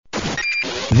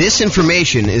This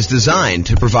information is designed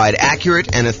to provide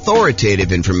accurate and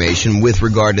authoritative information with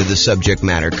regard to the subject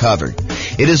matter covered.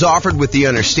 It is offered with the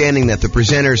understanding that the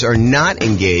presenters are not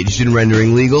engaged in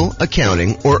rendering legal,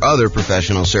 accounting, or other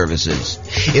professional services.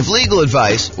 If legal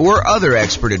advice or other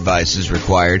expert advice is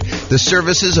required, the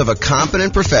services of a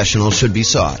competent professional should be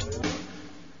sought.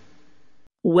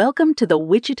 Welcome to the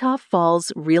Wichita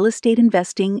Falls Real Estate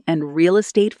Investing and Real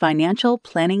Estate Financial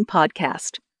Planning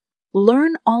Podcast.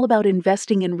 Learn all about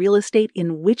investing in real estate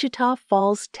in Wichita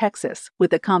Falls, Texas,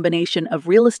 with a combination of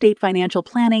real estate financial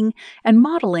planning and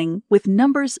modeling with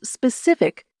numbers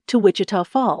specific to Wichita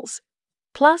Falls,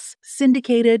 plus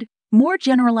syndicated, more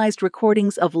generalized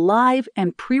recordings of live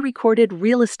and pre-recorded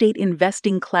real estate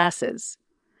investing classes.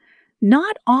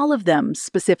 Not all of them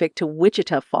specific to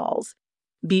Wichita Falls.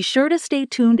 Be sure to stay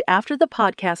tuned after the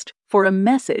podcast for a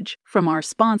message from our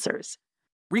sponsors.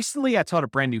 Recently, I taught a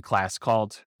brand new class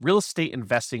called Real Estate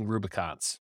Investing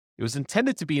Rubicons. It was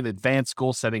intended to be an advanced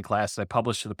goal-setting class that I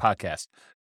published to the podcast.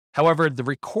 However, the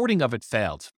recording of it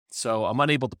failed, so I'm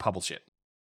unable to publish it.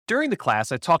 During the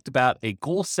class, I talked about a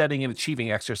goal-setting and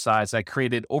achieving exercise I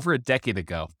created over a decade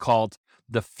ago called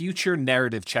the Future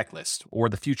Narrative Checklist, or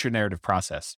the Future Narrative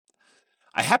Process.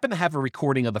 I happen to have a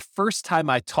recording of the first time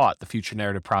I taught the Future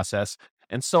Narrative Process,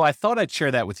 and so I thought I'd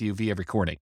share that with you via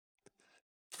recording.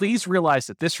 Please realize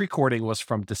that this recording was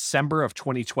from December of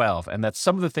 2012 and that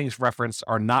some of the things referenced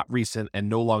are not recent and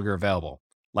no longer available.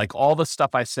 Like all the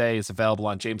stuff I say is available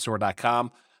on jamesorr.com,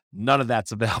 none of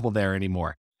that's available there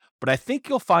anymore. But I think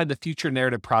you'll find the Future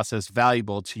Narrative Process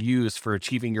valuable to use for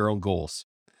achieving your own goals.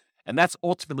 And that's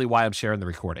ultimately why I'm sharing the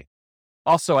recording.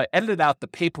 Also, I edited out the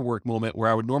paperwork moment where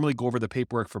I would normally go over the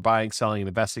paperwork for buying, selling, and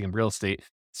investing in real estate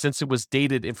since it was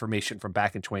dated information from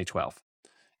back in 2012.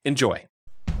 Enjoy.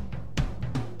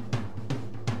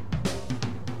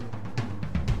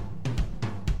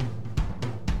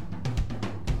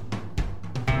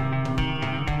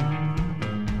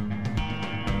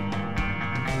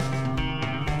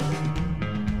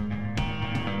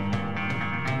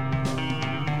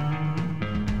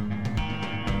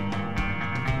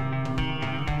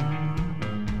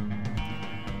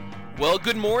 Well,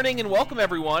 good morning and welcome,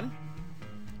 everyone.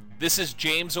 This is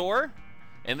James Orr,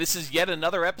 and this is yet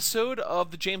another episode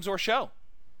of The James Orr Show.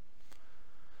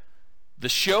 The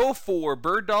show for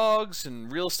bird dogs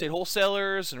and real estate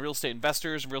wholesalers and real estate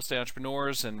investors and real estate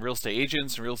entrepreneurs and real estate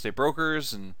agents and real estate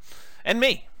brokers and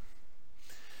me.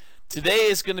 Today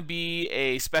is going to be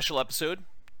a special episode.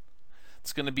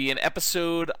 It's going to be an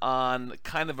episode on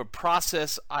kind of a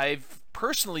process I've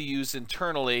personally used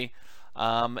internally,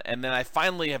 and then I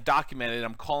finally have documented.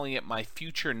 I'm calling it my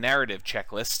Future Narrative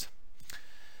Checklist.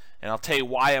 And I'll tell you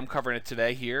why I'm covering it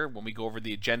today here when we go over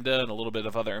the agenda and a little bit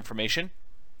of other information.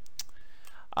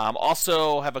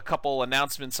 Also have a couple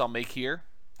announcements I'll make here.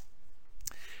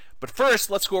 But first,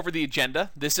 let's go over the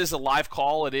agenda. This is a live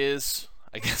call. It is,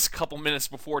 I guess, a couple minutes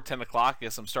before 10 o'clock. I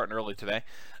guess I'm starting early today.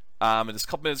 It is a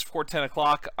couple minutes before 10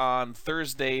 o'clock on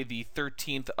Thursday, the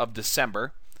 13th of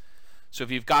December. So if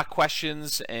you've got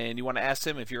questions and you want to ask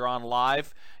them, if you're on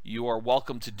live, you are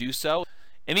welcome to do so.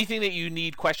 Anything that you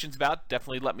need questions about,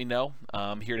 definitely let me know.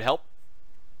 I'm here to help.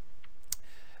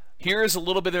 Here is a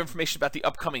little bit of information about the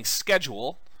upcoming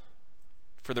schedule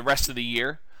for the rest of the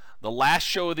year. The last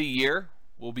show of the year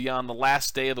will be on the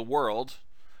last day of the world,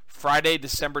 Friday,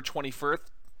 December 21st,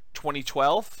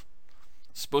 2012.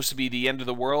 It's supposed to be the end of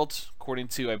the world, according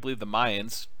to, I believe, the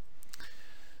Mayans.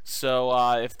 So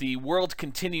if the world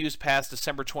continues past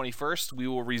December 21st, we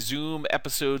will resume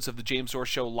episodes of the James Orr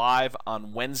Show live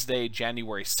on Wednesday,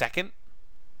 January 2nd.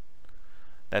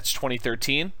 That's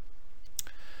 2013.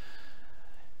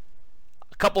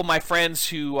 A couple of my friends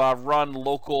who run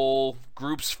local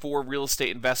groups for real estate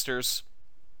investors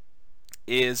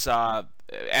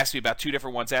asked me about two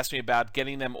different ones. Asked me about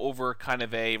getting them over kind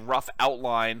of a rough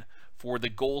outline for the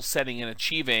goal setting and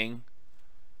achieving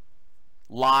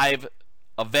live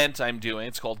event I'm doing.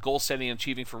 It's called Goal Setting and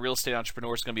Achieving for Real Estate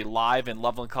Entrepreneurs. It's going to be live in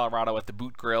Loveland, Colorado at the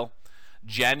Boot Grill,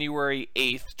 January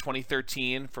 8th,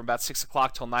 2013, from about 6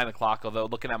 o'clock till 9 o'clock, although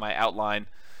looking at my outline,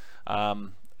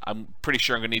 I'm pretty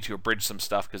sure I'm going to need to abridge some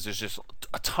stuff because there's just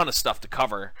a ton of stuff to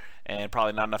cover and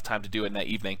probably not enough time to do it in that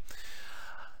evening.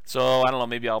 So, I don't know,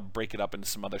 maybe I'll break it up into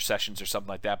some other sessions or something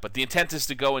like that. But the intent is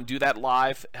to go and do that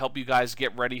live, help you guys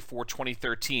get ready for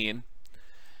 2013.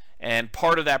 And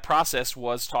part of that process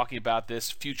was talking about this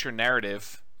future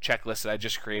narrative checklist that I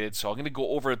just created. So I'm going to go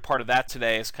over part of that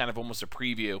today as kind of almost a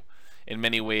preview in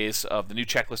many ways of the new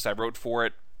checklist I wrote for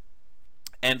it.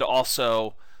 And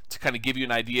also to kind of give you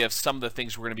an idea of some of the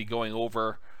things we're going to be going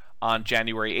over on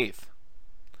January 8th.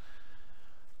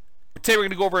 Today we're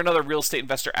going to go over another real estate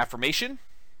investor affirmation.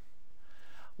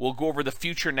 We'll go over the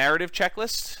future narrative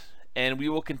checklist, and we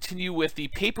will continue with the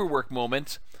paperwork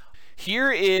moment.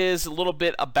 Here is a little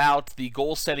bit about the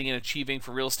goal setting and achieving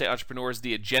for real estate entrepreneurs,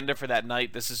 the agenda for that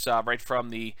night. This is right from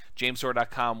the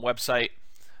jamesor.com website,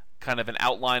 kind of an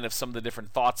outline of some of the different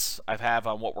thoughts I have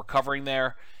on what we're covering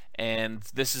there. And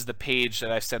this is the page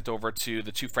that I sent over to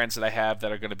the two friends that I have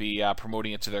that are going to be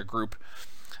promoting it to their group.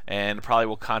 And probably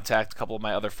will contact a couple of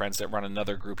my other friends that run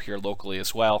another group here locally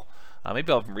as well.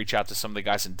 Maybe I'll even reach out to some of the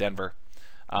guys in Denver.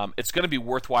 It's going to be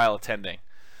worthwhile attending.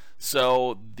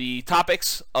 So the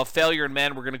topics of failure in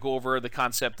men, we're going to go over the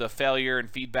concept of failure and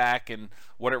feedback and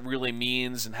what it really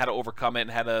means and how to overcome it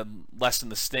and how to lessen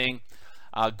the sting.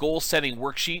 Goal setting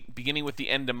worksheet, beginning with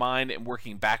the end in mind and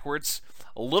working backwards.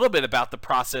 A little bit about the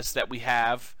process that we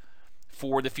have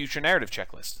for the future narrative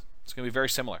checklist. It's going to be very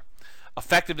similar.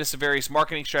 Effectiveness of various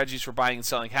marketing strategies for buying and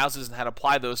selling houses and how to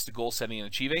apply those to goal setting and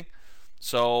achieving.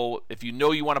 So if you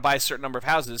know you want to buy a certain number of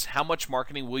houses, how much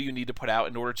marketing will you need to put out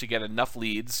in order to get enough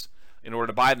leads in order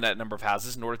to buy that number of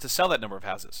houses, in order to sell that number of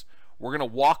houses? We're going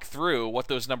to walk through what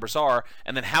those numbers are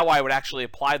and then how I would actually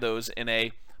apply those in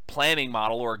a planning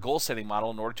model or a goal setting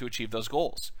model in order to achieve those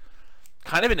goals.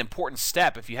 Kind of an important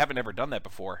step if you haven't ever done that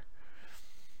before.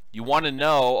 You want to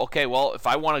know, okay, well, if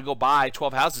I want to go buy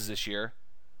 12 houses this year,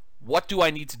 what do I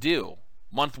need to do?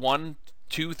 Month 1,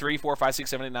 2, 3, 4, 5, 6,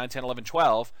 7, 8, 9, 10, 11,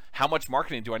 12, how much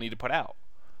marketing do I need to put out?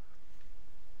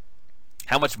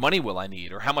 How much money will I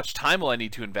need? Or how much time will I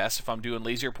need to invest if I'm doing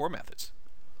lazy or poor methods?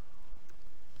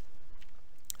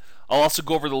 I'll also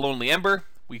go over the Lonely Ember.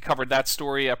 We covered that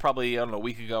story probably, a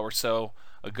week ago or so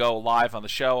ago live on the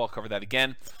show. I'll cover that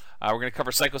again. We're going to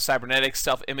cover psycho-cybernetics,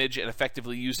 self-image, and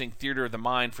effectively using theater of the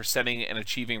mind for setting and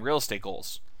achieving real estate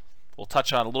goals. We'll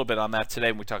touch on a little bit on that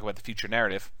today when we talk about the future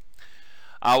narrative.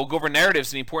 We'll go over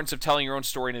narratives and the importance of telling your own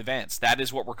story in advance. That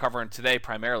is what we're covering today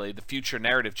primarily. The future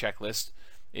narrative checklist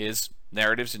is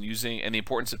narratives and the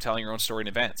importance of telling your own story in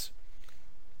advance.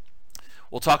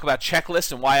 We'll talk about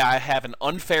checklists and why I have an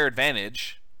unfair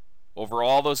advantage over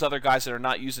all those other guys that are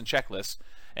not using checklists,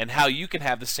 and how you can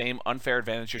have the same unfair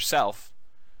advantage yourself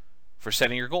for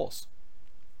setting your goals.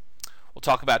 We'll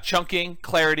talk about chunking,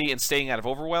 clarity, and staying out of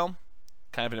overwhelm.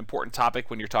 Kind of an important topic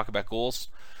when you're talking about goals.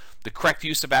 The correct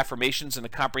use of affirmations and a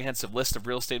comprehensive list of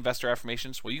real estate investor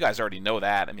affirmations. Well, you guys already know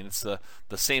that. I mean, it's the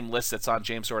same list that's on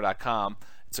jamesor.com.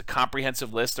 It's a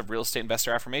comprehensive list of real estate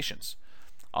investor affirmations.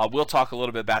 We'll talk a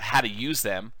little bit about how to use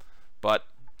them, but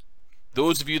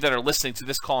those of you that are listening to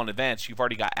this call in advance, you've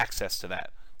already got access to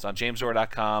that. It's on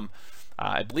jamesor.com.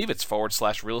 I believe it's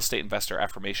 / real estate investor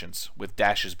affirmations with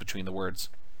dashes between the words.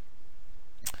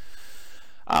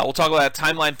 We'll talk about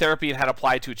timeline therapy and how to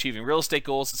apply it to achieving real estate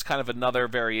goals. It's kind of another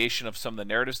variation of some of the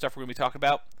narrative stuff we're going to be talking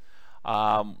about.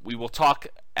 We will talk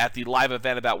at the live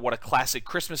event about what a classic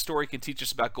Christmas story can teach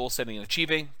us about goal setting and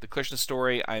achieving. The Christmas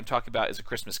story I am talking about is A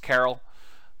Christmas Carol,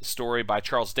 the story by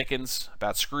Charles Dickens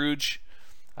about Scrooge.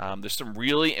 There's some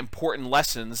really important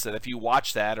lessons that if you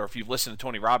watch that, or if you've listened to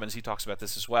Tony Robbins, he talks about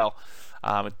this as well.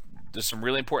 There's some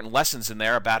really important lessons in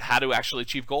there about how to actually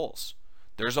achieve goals.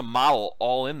 There's a model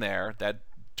all in there that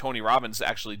Tony Robbins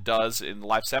actually does in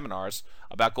live seminars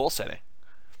about goal setting.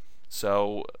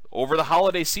 So over the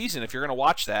holiday season, if you're going to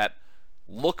watch that,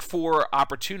 look for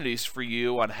opportunities for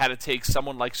you on how to take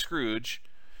someone like Scrooge,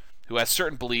 who has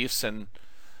certain beliefs and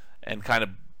kind of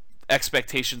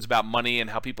expectations about money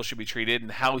and how people should be treated,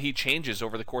 and how he changes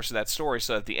over the course of that story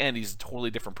so at the end he's a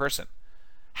totally different person.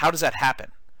 How does that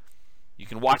happen? You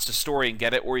can watch the story and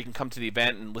get it, or you can come to the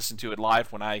event and listen to it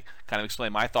live when I kind of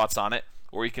explain my thoughts on it,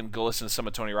 or you can go listen to some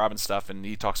of Tony Robbins' stuff and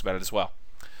he talks about it as well.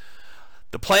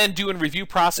 The plan, do, and review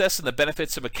process and the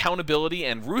benefits of accountability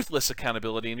and ruthless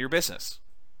accountability in your business.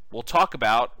 We'll talk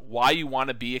about why you want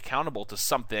to be accountable to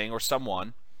something or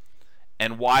someone,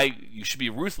 and why you should be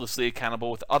ruthlessly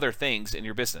accountable with other things in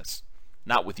your business.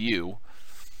 Not with you.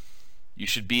 You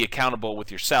should be accountable with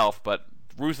yourself, but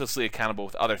ruthlessly accountable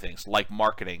with other things, like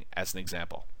marketing, as an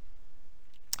example.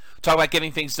 Talk about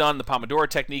getting things done, the Pomodoro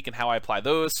technique, and how I apply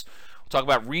those. We'll talk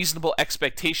about reasonable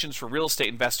expectations for real estate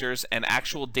investors and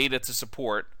actual data to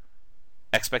support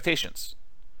expectations.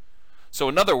 So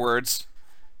in other words,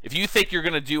 if you think you're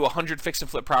going to do 100 fix and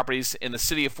flip properties in the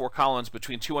city of Fort Collins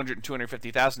between 200 and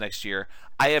 250,000 next year,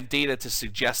 I have data to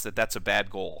suggest that that's a bad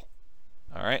goal.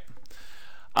 All right.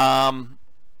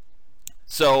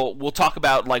 So we'll talk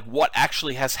about like what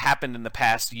actually has happened in the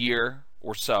past year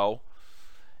or so,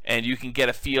 and you can get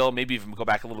a feel, maybe even go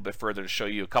back a little bit further to show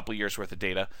you a couple years worth of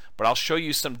data. But I'll show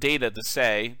you some data to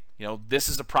say, you know, this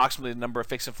is approximately the number of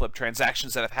fix and flip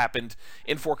transactions that have happened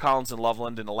in Fort Collins and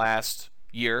Loveland in the last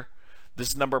year.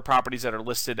 this number of properties that are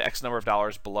listed X number of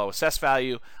dollars below assessed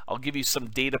value. I'll give you some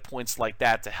data points like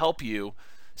that to help you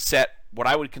set what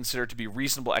I would consider to be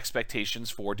reasonable expectations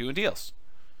for doing deals.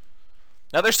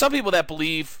 Now, there's some people that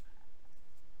believe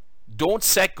don't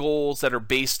set goals that are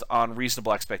based on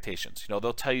reasonable expectations.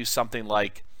 They'll tell you something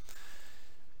like,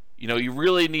 you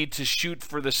really need to shoot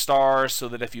for the stars so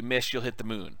that if you miss, you'll hit the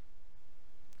moon.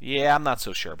 Yeah, I'm not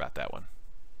so sure about that one.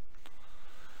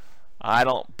 I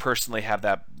don't personally have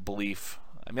that belief.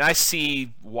 I mean, I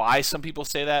see why some people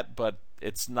say that, but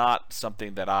it's not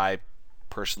something that I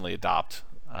personally adopt.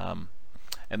 And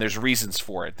there's reasons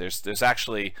for it. There's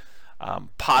actually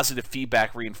positive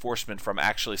feedback reinforcement from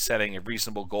actually setting a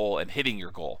reasonable goal and hitting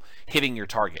your goal, hitting your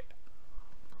target.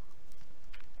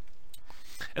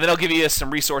 And then I'll give you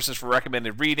some resources for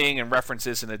recommended reading and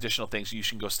references and additional things you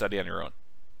should go study on your own.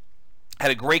 I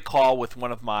had a great call with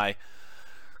one of my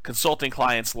consulting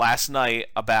clients last night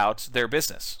about their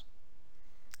business.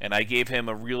 And I gave him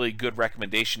a really good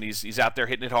recommendation. He's out there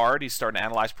hitting it hard. He's starting to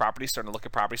analyze properties, starting to look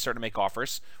at properties, starting to make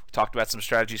offers. We talked about some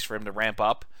strategies for him to ramp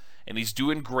up. And he's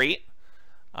doing great.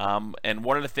 And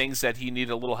one of the things that he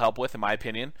needed a little help with, in my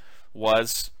opinion,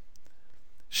 was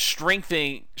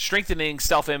strengthening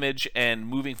self-image and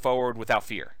moving forward without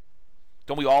fear.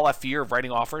 Don't we all have fear of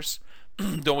writing offers?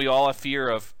 Don't we all have fear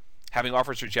of having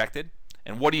offers rejected?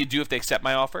 And what do you do if they accept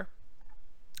my offer?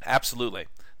 Absolutely.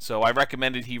 So I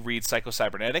recommended he read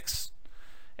Psycho-Cybernetics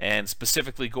and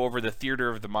specifically go over the theater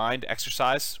of the mind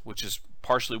exercise, which is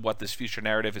partially what this future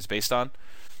narrative is based on.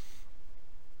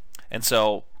 And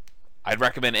so I'd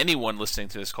recommend anyone listening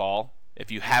to this call,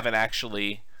 if you haven't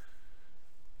actually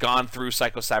gone through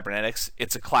Psycho-Cybernetics,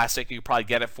 it's a classic. You could probably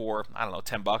get it for,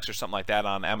 $10 or something like that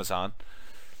on Amazon.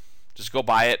 Just go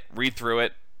buy it, read through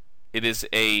it. It is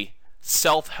a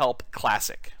self-help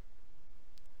classic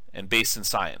and based in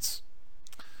science.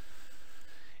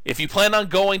 If you plan on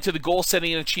going to the goal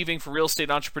setting and achieving for real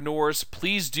estate entrepreneurs,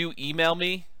 please do email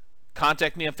me,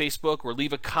 contact me on Facebook, or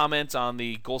leave a comment on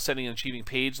the goal setting and achieving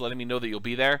page letting me know that you'll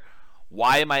be there.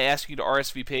 Why am I asking you to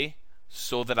RSVP?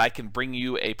 So that I can bring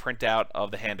you a printout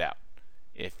of the handout.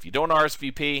 If you don't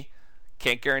RSVP,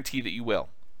 can't guarantee that you will.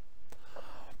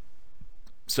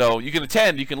 So you can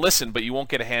attend, you can listen, but you won't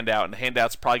get a handout, and the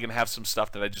handout's probably going to have some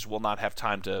stuff that I just will not have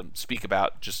time to speak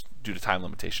about just due to time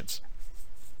limitations.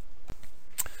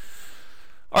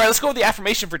 All right, let's go with the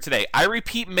affirmation for today. I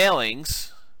repeat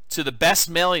mailings to the best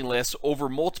mailing list over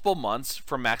multiple months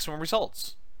for maximum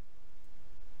results.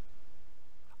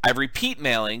 I repeat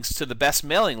mailings to the best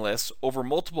mailing lists over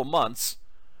multiple months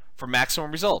for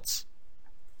maximum results.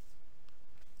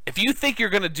 If you think you're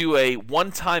going to do a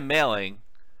one-time mailing,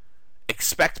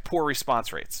 expect poor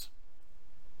response rates.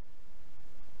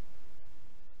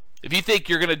 If you think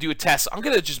you're going to do a test, I'm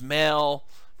going to just mail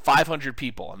 500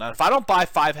 people. And if I don't buy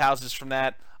 5 houses from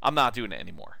that, I'm not doing it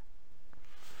anymore.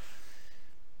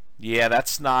 Yeah,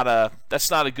 that's not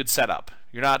a good setup.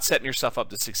 You're not setting yourself up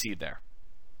to succeed there.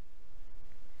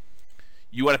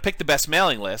 You want to pick the best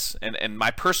mailing lists, and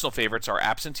my personal favorites are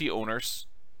absentee owners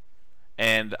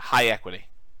and high equity.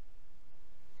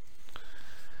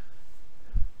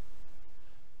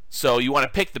 So you want to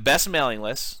pick the best mailing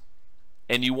lists,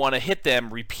 and you want to hit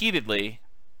them repeatedly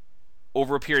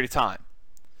over a period of time.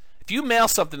 If you mail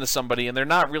something to somebody and they're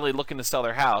not really looking to sell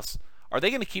their house, are they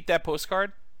going to keep that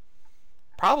postcard?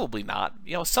 Probably not.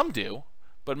 Some do,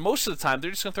 but most of the time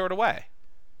they're just going to throw it away.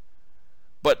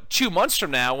 But 2 months from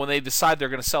now, when they decide they're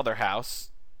going to sell their house,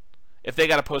 if they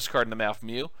got a postcard in the mail from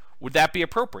you, would that be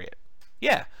appropriate?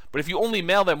 Yeah, but if you only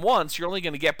mail them once, you're only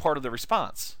going to get part of the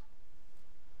response.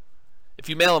 If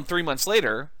you mail them 3 months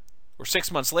later, or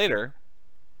 6 months later,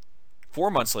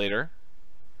 4 months later,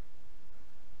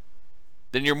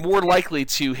 then you're more likely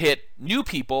to hit new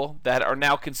people that are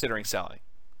now considering selling.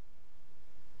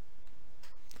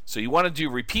 So you want to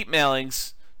do repeat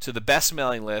mailings to the best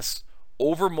mailing lists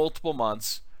over multiple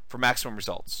months for maximum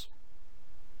results.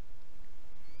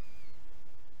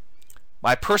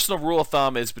 My personal rule of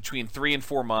thumb is between 3 and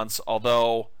 4 months,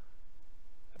 although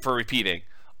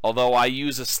I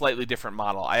use a slightly different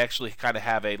model. I actually kind of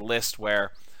have a list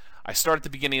where I start at the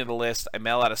beginning of the list, I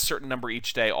mail out a certain number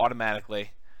each day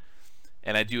automatically,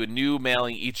 and I do a new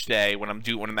mailing each day when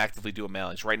I'm actively doing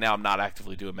mailings. Right now I'm not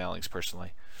actively doing mailings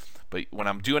personally, but when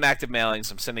I'm doing active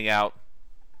mailings, I'm sending out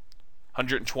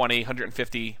 120,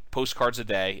 150 postcards a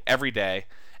day, every day.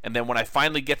 And then when I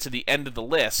finally get to the end of the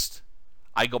list,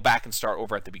 I go back and start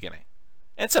over at the beginning.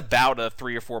 And it's about a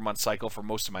 3 or 4 month cycle for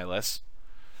most of my lists.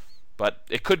 But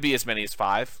it could be as many as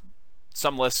 5.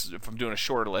 Some lists, if I'm doing a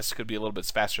shorter list, could be a little bit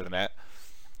faster than that.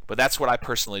 But that's what I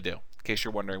personally do. In case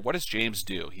you're wondering, what does James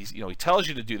do? He tells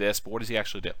you to do this, but what does he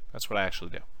actually do? That's what I actually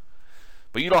do.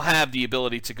 But you don't have the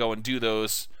ability to go and do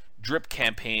those drip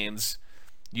campaigns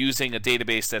using a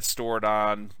database that's stored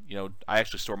on, I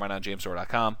actually store mine on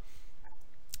jamesstore.com.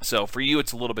 So for you,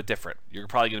 it's a little bit different. You're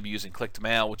probably going to be using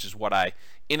click-to-mail, which is what I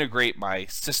integrate my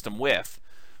system with,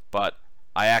 but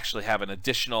I actually have an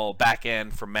additional back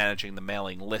end for managing the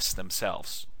mailing lists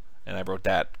themselves. And I wrote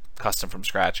that custom from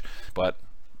scratch, but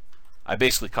I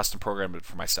basically custom programmed it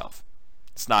for myself.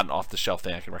 It's not an off-the-shelf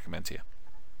thing I can recommend to you.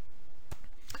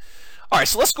 All right,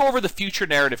 so let's go over the future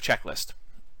narrative checklist.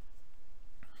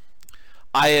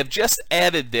 I have just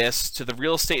added this to the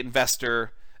real estate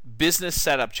investor business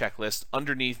setup checklist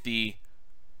underneath the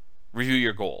review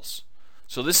your goals.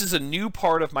 So this is a new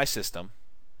part of my system,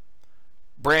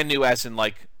 brand new as in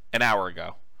like an hour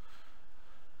ago.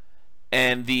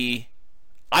 And the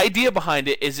idea behind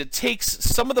it is it takes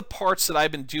some of the parts that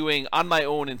I've been doing on my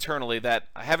own internally that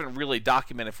I haven't really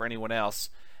documented for anyone else,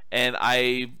 and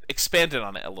I expanded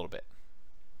on it a little bit.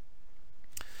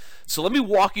 So let me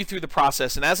walk you through the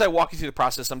process, and as I walk you through the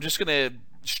process, I'm just going to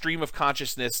stream of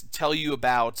consciousness tell you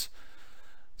about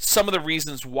some of the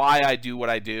reasons why I do what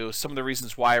I do, some of the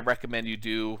reasons why I recommend you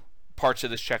do parts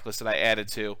of this checklist that I added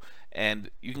to,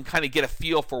 and you can kind of get a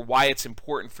feel for why it's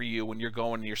important for you when you're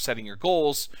going and you're setting your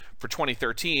goals for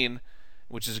 2013,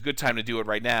 which is a good time to do it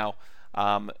right now,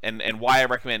 and why I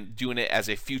recommend doing it as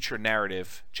a future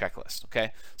narrative checklist.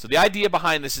 Okay, so the idea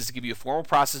behind this is to give you a formal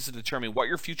process to determine what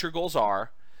your future goals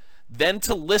are, then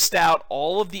to list out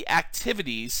all of the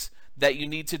activities that you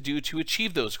need to do to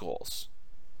achieve those goals.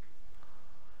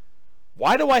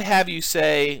 Why do I have you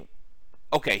say,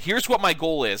 okay, here's what my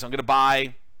goal is. I'm going to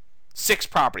buy 6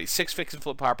 properties, 6 fix and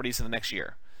flip properties in the next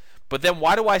year. But then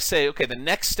why do I say, okay, the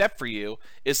next step for you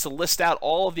is to list out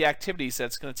all of the activities that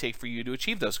it's going to take for you to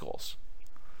achieve those goals?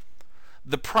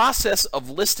 The process of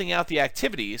listing out the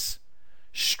activities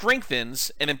strengthens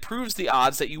and improves the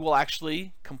odds that you will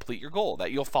actually complete your goal,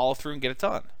 that you'll follow through and get it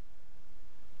done.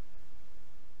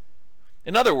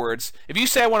 In other words, if you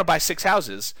say I want to buy 6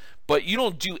 houses, but you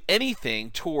don't do anything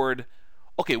toward,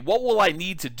 okay, what will I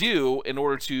need to do in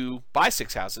order to buy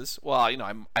 6 houses? Well,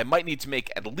 I might need to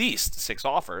make at least 6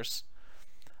 offers.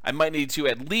 I might need to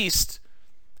at least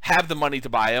have the money to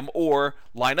buy them or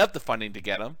line up the funding to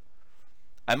get them.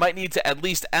 I might need to at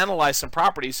least analyze some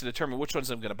properties to determine which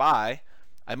ones I'm going to buy.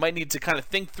 I might need to kind of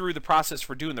think through the process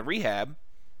for doing the rehab.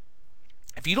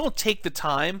 If you don't take the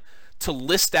time to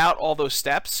list out all those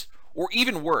steps, or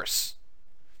even worse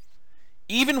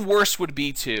would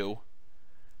be to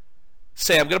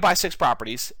say, I'm going to buy 6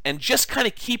 properties, and just kind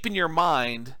of keep in your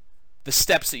mind the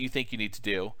steps that you think you need to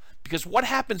do. Because what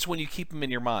happens when you keep them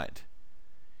in your mind?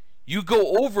 You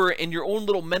go over in your own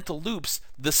little mental loops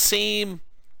the same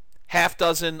half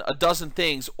dozen, a dozen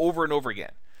things over and over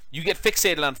again. You get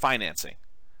fixated on financing.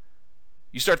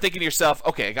 You start thinking to yourself,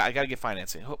 okay, I got to get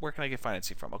financing. Where can I get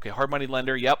financing from? Okay, hard money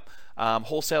lender, yep.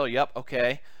 Wholesaler, yep,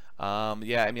 okay.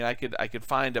 I could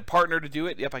find a partner to do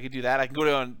it. Yep, I could do that. I can go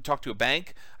down and talk to a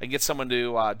bank. I can get someone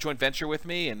to joint venture with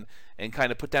me and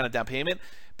kind of put down a down payment.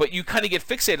 But you kind of get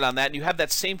fixated on that, and you have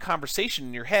that same conversation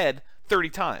in your head 30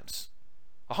 times,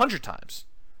 100 times,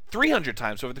 300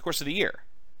 times over the course of the year.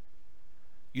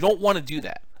 You don't want to do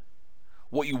that.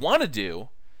 What you want to do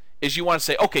is you want to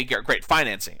say, okay, great,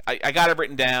 financing. I got it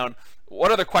written down.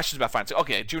 What other questions about financing?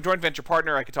 Okay, joint venture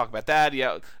partner, I could talk about that.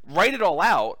 Yeah, write it all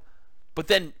out. But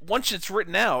then once it's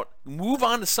written out, move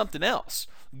on to something else.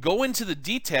 Go into the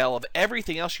detail of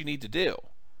everything else you need to do.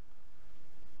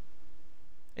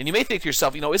 And you may think to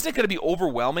yourself, isn't it going to be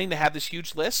overwhelming to have this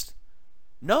huge list?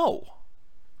 No.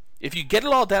 If you get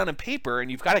it all down in paper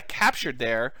and you've got it captured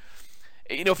there,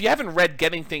 if you haven't read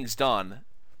Getting Things Done,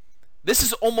 this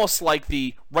is almost like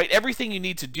the write everything you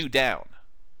need to do down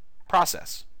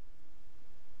process.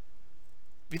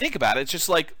 If you think about it, it's just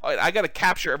like, I got to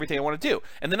capture everything I want to do.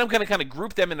 And then I'm going to kind of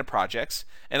group them into projects,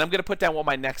 and I'm going to put down what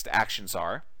my next actions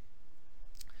are.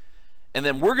 And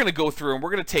then we're going to go through and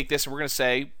we're going to take this and we're going to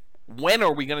say, when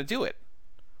are we going to do it?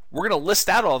 We're going to list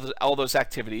out all those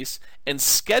activities and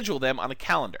schedule them on a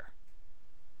calendar.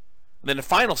 And then the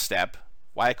final step,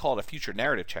 why I call it a future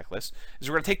narrative checklist, is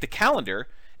we're going to take the calendar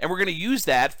and we're going to use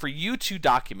that for you to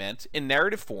document in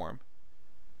narrative form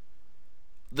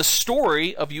the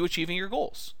story of you achieving your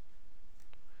goals.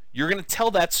 You're going to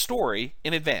tell that story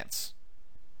in advance.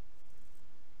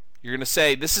 You're going to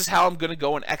say, this is how I'm going to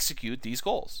go and execute these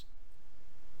goals.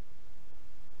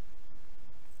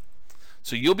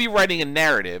 So you'll be writing a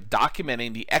narrative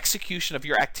documenting the execution of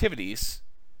your activities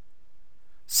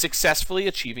successfully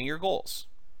achieving your goals.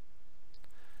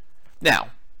 Now,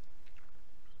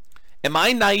 am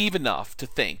I naive enough to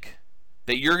think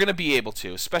that you're going to be able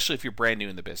to, especially if you're brand new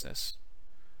in the business,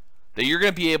 that you're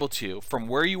going to be able to, from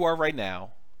where you are right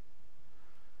now,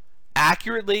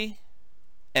 accurately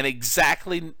and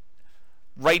exactly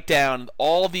write down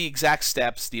all the exact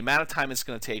steps, the amount of time it's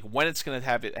going to take, when it's going to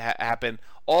have it happen,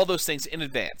 all those things in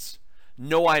advance.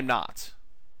 No, I'm not.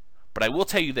 But I will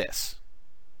tell you this.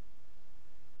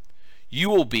 You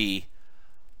will be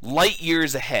light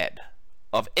years ahead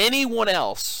of anyone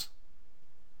else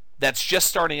that's just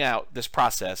starting out this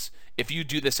process if you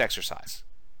do this exercise.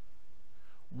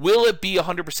 Will it be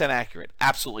 100% accurate?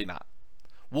 Absolutely not.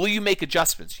 Will you make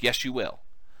adjustments? Yes, you will.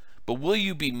 But will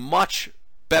you be much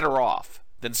better off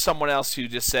than someone else who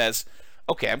just says,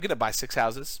 okay, I'm going to buy 6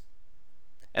 houses,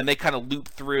 and they kind of loop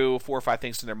through 4 or 5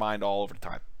 things in their mind all over the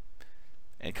time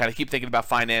and kind of keep thinking about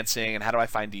financing and how do I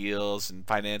find deals and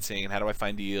financing and how do I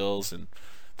find deals and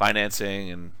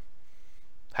financing and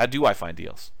how do I find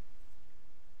deals?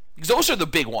 Because those are the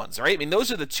big ones, right? I mean,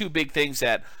 those are the 2 big things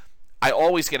that I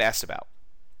always get asked about.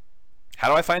 How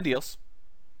do I find deals?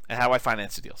 And how do I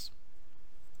finance the deals?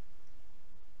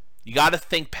 You got to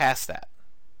think past that.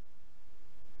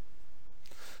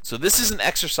 So this is an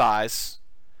exercise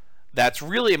that's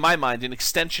really, in my mind, an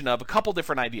extension of a couple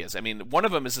different ideas. I mean, one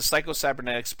of them is the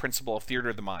psychocybernetics principle of theater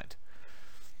of the mind.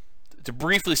 To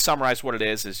briefly summarize what it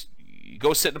is you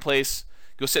go sit in a place,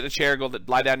 go sit in a chair, go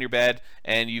lie down in your bed,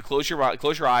 and you close your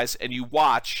eyes, and you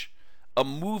watch a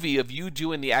movie of you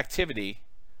doing the activity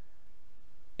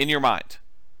in your mind.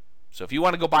 So if you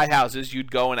want to go buy houses,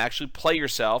 you'd go and actually play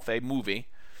yourself a movie,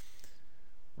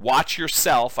 watch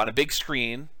yourself on a big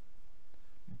screen,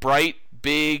 bright,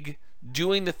 big,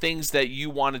 doing the things that you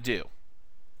want to do.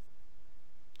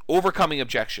 Overcoming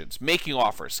objections, making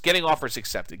offers, getting offers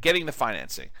accepted, getting the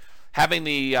financing, having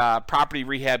the property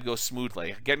rehab go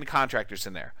smoothly, getting the contractors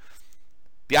in there.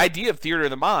 The idea of theater of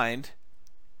the mind,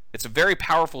 it's a very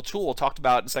powerful tool talked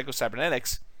about in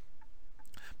psychocybernetics,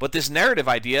 but this narrative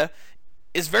idea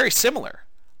is very similar.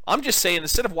 I'm just saying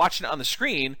instead of watching it on the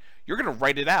screen, you're going to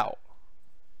write it out.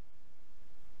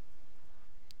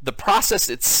 The process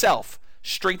itself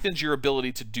strengthens your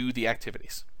ability to do the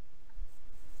activities.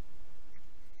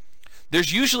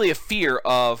 There's usually a fear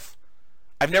of,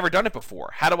 I've never done it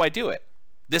before. How do I do it?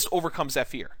 This overcomes that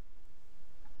fear.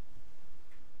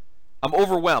 I'm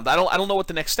overwhelmed. I don't know what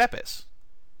the next step is.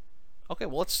 Okay,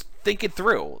 well, let's think it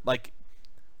through. Like,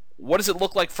 what does it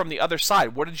look like from the other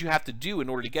side? What did you have to do in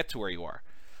order to get to where you are?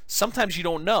 Sometimes you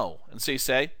don't know. And so you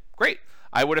say, great,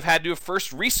 I would have had to have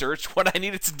first researched what I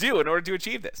needed to do in order to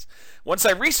achieve this. Once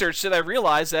I researched it, I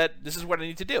realized that this is what I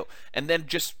need to do. And then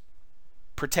just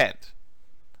pretend.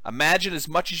 Imagine as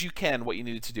much as you can what you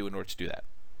needed to do in order to do that.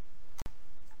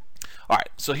 All right,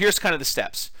 so here's kind of the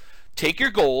steps. Take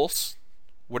your goals,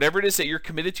 whatever it is that you're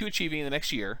committed to achieving in the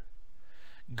next year,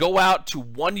 go out to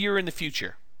 1 year in the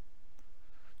future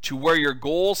to where your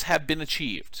goals have been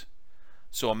achieved.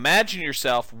 So imagine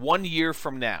yourself 1 year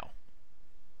from now.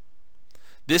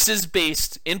 This is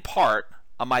based in part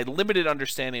on my limited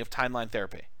understanding of timeline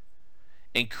therapy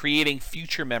and creating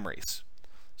future memories.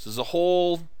 So there's a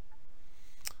whole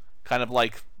kind of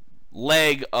like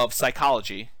leg of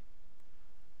psychology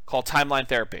called timeline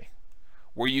therapy,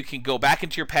 where you can go back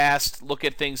into your past, look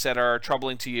at things that are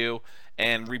troubling to you,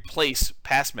 and replace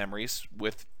past memories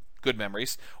with good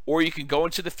memories. Or you can go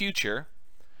into the future,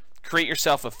 create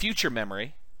yourself a future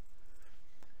memory,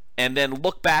 and then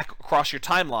look back across your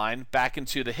timeline, back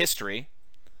into the history,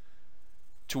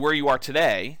 to where you are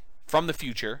today, from the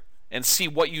future, and see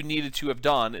what you needed to have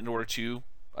done in order to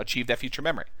achieve that future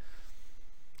memory.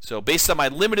 So based on my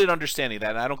limited understanding of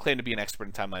that, and I don't claim to be an expert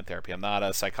in timeline therapy. I'm not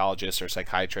a psychologist or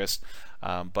psychiatrist,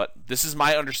 but this is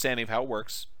my understanding of how it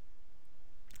works.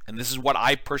 And this is what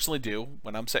I personally do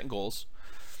when I'm setting goals.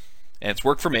 And it's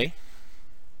worked for me.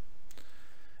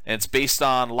 And it's based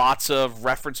on lots of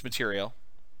reference material.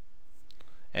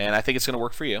 And I think it's going to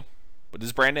work for you. But this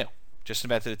is brand new. Just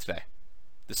invented it today.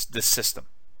 This system.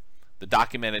 The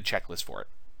documented checklist for it.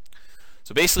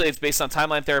 So basically it's based on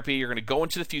timeline therapy. You're going to go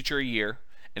into the future a year.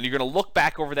 And you're going to look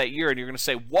back over that year and you're going to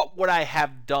say, what would I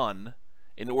have done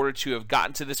in order to have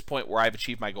gotten to this point where I've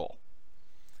achieved my goal?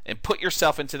 And put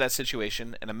yourself into that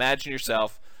situation and imagine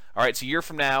yourself, all right, it's a year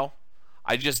from now.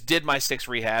 I just did my 6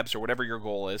 rehabs or whatever your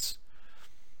goal is.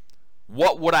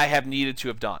 What would I have needed to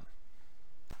have done?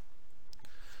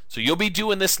 So you'll be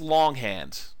doing this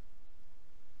longhand,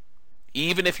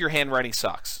 even if your handwriting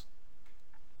sucks.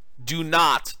 Do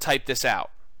not type this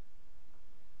out.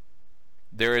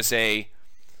 There is a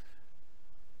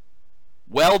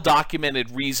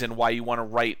well-documented reason why you want to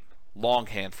write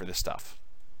longhand for this stuff.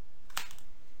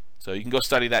 So you can go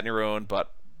study that on your own,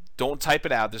 but don't type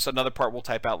it out. There's another part we'll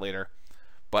type out later.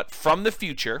 But from the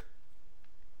future,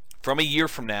 from a year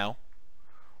from now,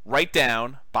 write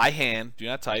down by hand, do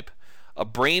not type, a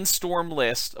brainstorm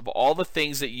list of all the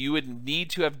things that you would need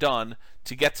to have done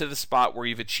to get to the spot where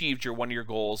you've achieved one of your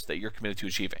goals that you're committed to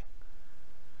achieving.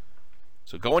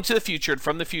 So go into the future, and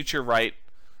from the future, write,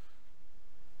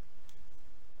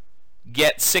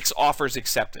 get 6 offers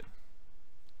accepted.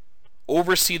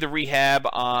 Oversee the rehab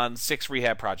on 6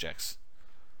 rehab projects.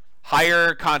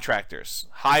 Hire contractors.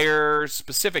 Hire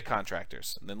specific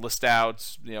contractors. And then list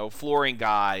out, flooring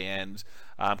guy and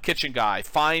kitchen guy.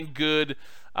 Find good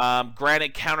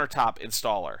granite countertop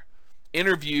installer.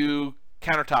 Interview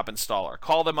countertop installer.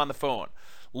 Call them on the phone.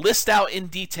 List out in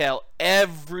detail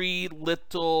every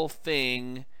little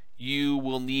thing you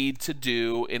will need to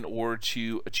do in order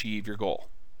to achieve your goal.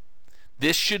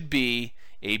 This should be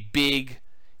a big,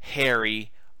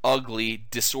 hairy, ugly,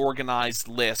 disorganized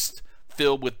list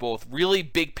filled with both really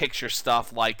big picture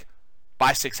stuff like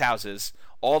buy 6 houses,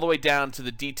 all the way down to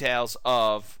the details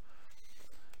of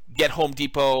get Home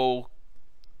Depot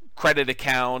credit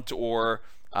account or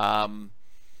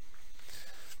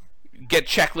get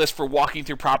checklist for walking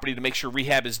through property to make sure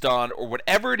rehab is done, or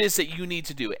whatever it is that you need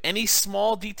to do. Any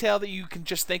small detail that you can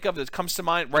just think of that comes to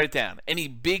mind, write it down. Any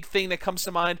big thing that comes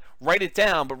to mind, write it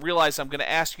down, but realize I'm going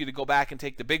to ask you to go back and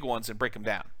take the big ones and break them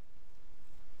down.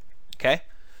 Okay?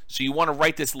 So you want to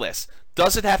write this list.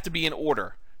 Does it have to be in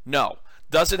order? No.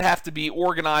 Does it have to be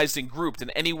organized and grouped in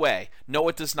any way? No,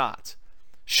 it does not.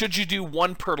 Should you do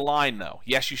 1 per line, though?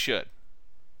 Yes, you should.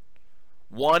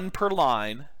 1 per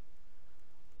line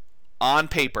on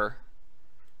paper.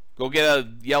 Go get a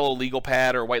yellow legal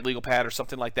pad or a white legal pad or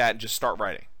something like that and just start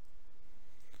writing.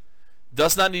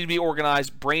 Does not need to be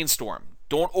organized. Brainstorm.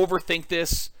 Don't overthink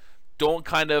this. Don't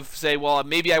kind of say, well,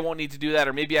 maybe I won't need to do that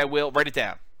or maybe I will. Write it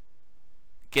down.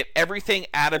 Get everything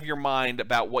out of your mind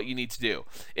about what you need to do.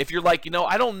 If you're like,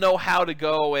 I don't know how to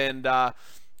go and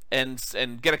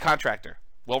get a contractor.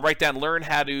 Well, write down, learn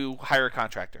how to hire a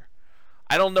contractor.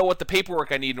 I don't know what the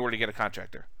paperwork I need in order to get a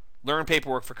contractor. Learn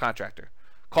paperwork for contractor.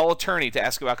 Call attorney to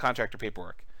ask about contractor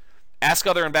paperwork. Ask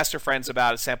other investor friends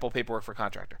about sample paperwork for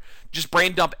contractor. Just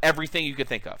brain dump everything you can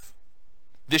think of.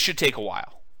 This should take a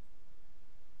while.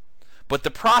 But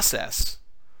the process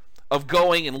of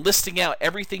going and listing out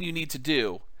everything you need to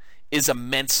do is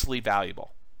immensely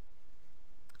valuable.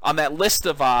 On that list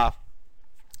of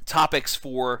topics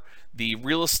for the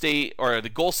real estate or the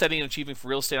goal setting and achieving for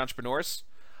real estate entrepreneurs,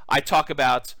 I talk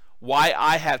about why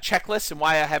I have checklists and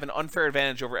why I have an unfair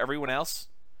advantage over everyone else,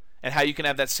 and how you can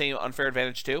have that same unfair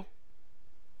advantage too.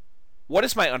 What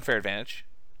is my unfair advantage?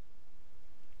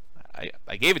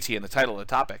 I gave it to you in the title of the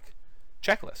topic.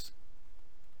 Checklist.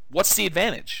 What's the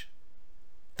advantage?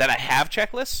 That I have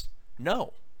checklists?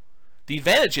 No. The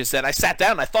advantage is that I sat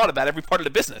down and I thought about every part of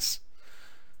the business.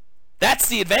 That's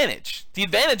the advantage. The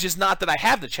advantage is not that I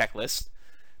have the checklist.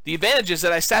 The advantage is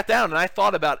that I sat down and I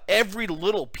thought about every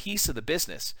little piece of the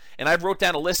business. And I wrote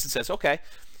down a list that says, okay,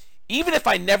 even if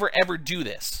I never ever do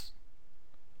this,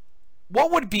 what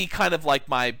would be kind of like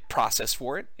my process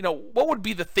for it? What would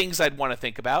be the things I'd want to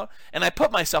think about? And I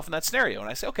put myself in that scenario and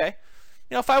I say, okay,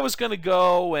 if I was going to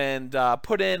go and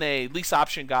put in a lease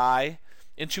option guy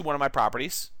into one of my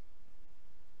properties,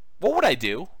 what would I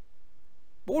do?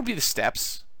 What would be the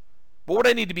steps? What would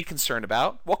I need to be concerned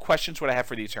about? What questions would I have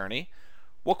for the attorney?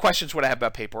 What questions would I have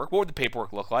about paperwork? What would the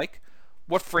paperwork look like?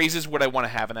 What phrases would I want to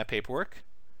have in that paperwork?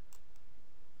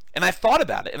 And I've thought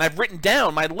about it, and I've written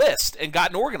down my list and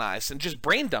gotten organized and just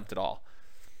brain dumped it all.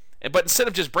 But instead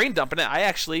of just brain dumping it, I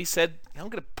actually said, I'm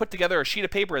going to put together a sheet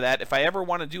of paper that if I ever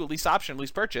want to do a lease option,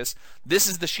 lease purchase, this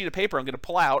is the sheet of paper I'm going to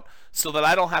pull out so that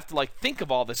I don't have to think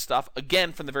of all this stuff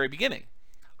again from the very beginning.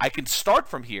 I can start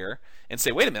from here and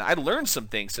say, wait a minute, I learned some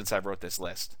things since I wrote this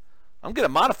list. I'm going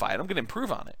to modify it. I'm going to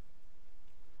improve on it.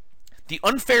 The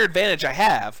unfair advantage I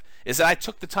have is that I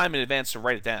took the time in advance to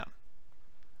write it down.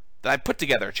 That I put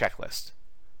together a checklist.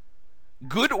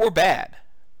 Good or bad.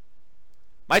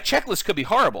 My checklist could be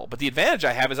horrible, but the advantage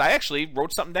I have is I actually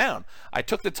wrote something down. I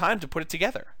took the time to put it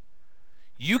together.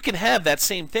 You can have that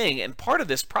same thing, and part of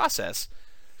this process,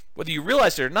 whether you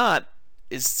realize it or not,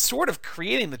 is sort of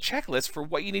creating the checklist for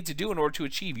what you need to do in order to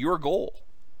achieve your goal.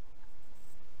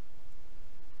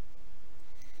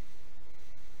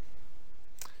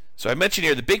 So I mentioned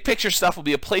here, the big picture stuff will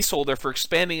be a placeholder for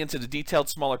expanding into the detailed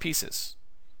smaller pieces.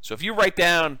 So if you write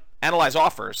down analyze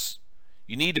offers,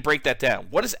 you need to break that down.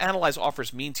 What does analyze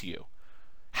offers mean to you?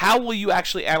 How will you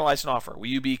actually analyze an offer? Will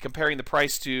you be comparing the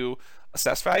price to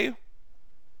assessed value?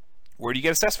 Where do you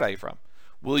get assessed value from?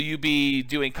 Will you be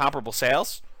doing comparable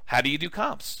sales? How do you do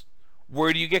comps?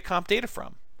 Where do you get comp data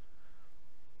from?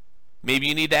 Maybe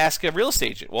you need to ask a real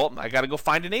estate agent. Well, I got to go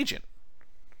find an agent.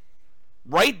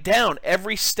 Write down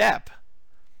every step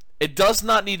It does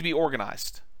not need to be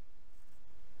organized.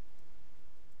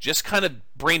 Just kind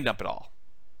of brain dump it all.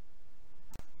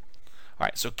 All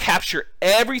right, so capture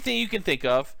everything you can think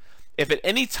of. If at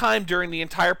any time during the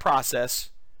entire process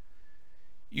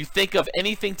you think of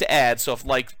anything to add, so if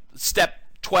like step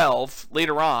 12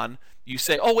 later on, you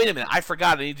say, oh, wait a minute, I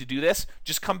forgot I need to do this,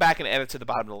 just come back and add it to the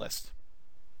bottom of the list.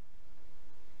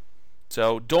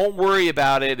 So don't worry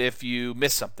about it if you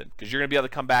miss something, because you're going to be able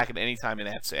to come back at any time and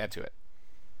add to it.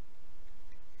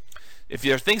 If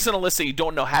there are things on a list that you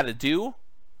don't know how to do,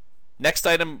 next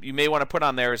item you may want to put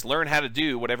on there is learn how to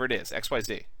do whatever it is,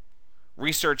 XYZ.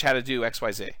 Research how to do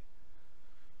XYZ.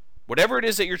 Whatever it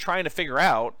is that you're trying to figure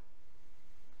out,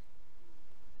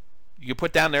 you can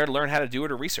put down there, learn how to do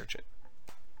it or research it.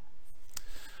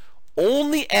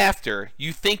 Only after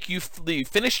you think you've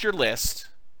finished your list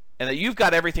and that you've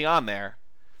got everything on there,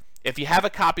 if you have a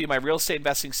copy of my Real Estate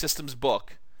Investing Systems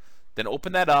book, then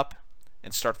open that up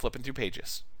and start flipping through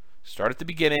pages. Start at the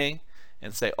beginning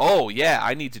and say, oh, yeah,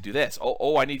 I need to do this.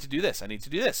 Oh, I need to do this. I need to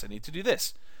do this. I need to do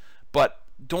this. But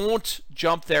don't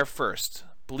jump there first.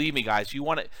 Believe me, guys, you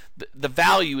want it. The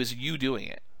value is you doing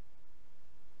it.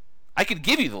 I could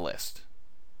give you the list.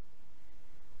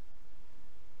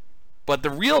 But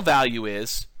the real value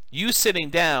is you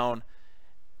sitting down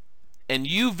and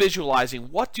you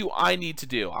visualizing, what do I need to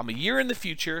do? I'm a year in the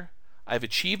future. I've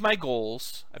achieved my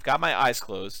goals. I've got my eyes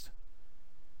closed.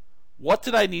 What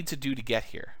did I need to do to get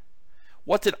here?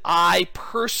 What did I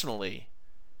personally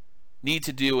need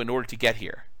to do in order to get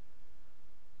here?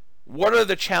 What are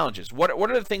the challenges? What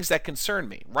are the things that concern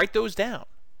me? Write those down.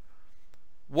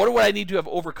 What do I need to have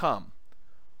overcome?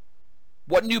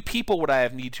 What new people would I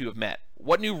need to have met?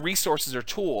 What new resources or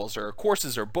tools or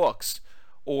courses or books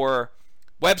or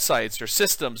websites or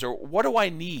systems, or what do I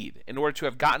need in order to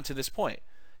have gotten to this point?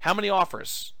 How many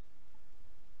offers?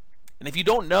 And if you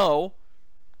don't know,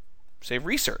 say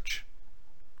research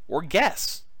or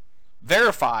guess.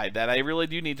 Verify that I really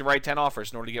do need to write 10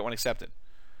 offers in order to get one accepted.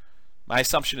 My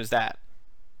assumption is that.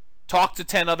 Talk to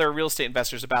 10 other real estate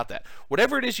investors about that.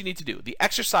 Whatever it is you need to do, the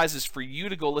exercise is for you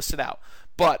to go list it out.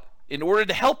 But in order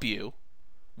to help you,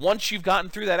 once you've gotten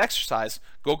through that exercise,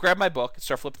 go grab my book and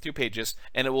start flipping through pages,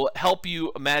 and it will help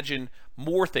you imagine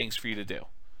more things for you to do.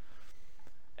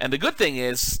 And the good thing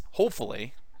is,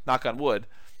 hopefully, knock on wood,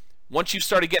 once you've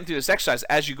started getting through this exercise,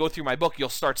 as you go through my book, you'll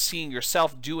start seeing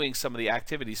yourself doing some of the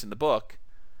activities in the book,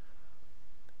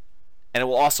 and it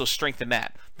will also strengthen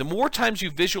that. The more times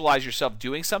you visualize yourself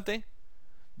doing something,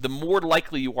 the more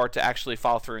likely you are to actually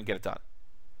follow through and get it done.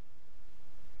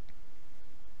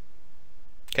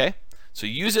 Okay? So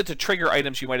use it to trigger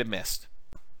items you might have missed.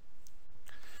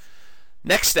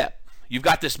 Next step, you've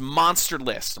got this monster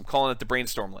list. I'm calling it the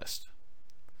brainstorm list.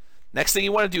 Next thing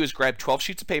you want to do is grab 12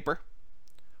 sheets of paper,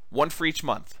 one for each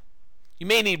month. You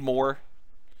may need more,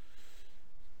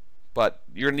 but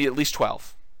you're going to need at least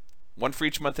 12. One for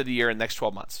each month of the year in the next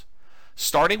 12 months.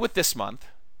 Starting with this month,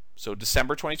 so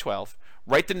December 2012,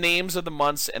 write the names of the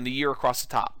months and the year across the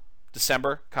top.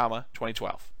 December,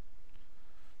 2012.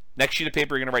 Next sheet of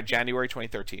paper, you're going to write January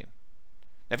 2013.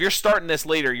 Now, if you're starting this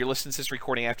later, you're listening to this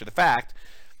recording after the fact,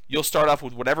 you'll start off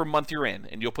with whatever month you're in,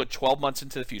 and you'll put 12 months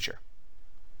into the future.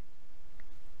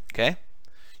 Okay?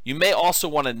 You may also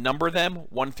want to number them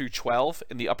 1 through 12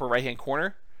 in the upper right-hand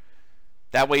corner.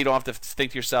 That way you don't have to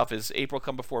think to yourself, is April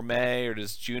come before May, or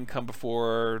does June come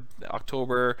before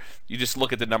October? You just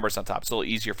look at the numbers on top. It's a little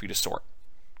easier for you to sort.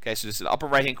 Okay, so just in the upper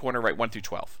right-hand corner, write 1 through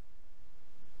 12.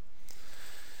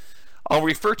 I'll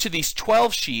refer to these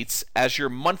 12 sheets as your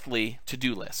monthly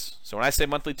to-do list. So when I say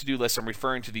monthly to-do list, I'm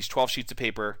referring to these 12 sheets of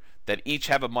paper that each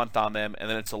have a month on them, and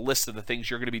then it's a list of the things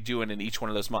you're going to be doing in each one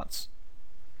of those months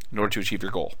in order to achieve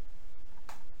your goal.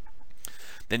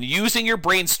 Then using your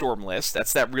brainstorm list,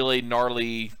 that's that really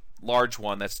gnarly, large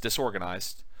one that's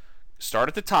disorganized, start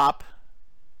at the top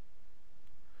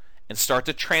and start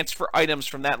to transfer items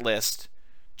from that list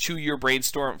to your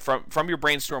brainstorm, from your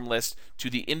brainstorm list to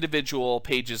the individual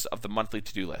pages of the monthly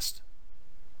to-do list.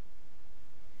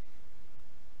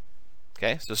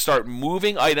 Okay, so start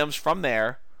moving items from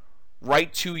there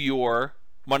right to your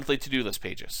monthly to-do list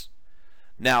pages.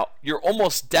 Now, you're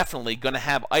almost definitely going to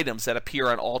have items that appear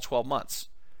on all 12 months.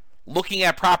 Looking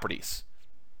at properties,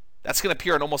 that's going to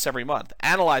appear in almost every month.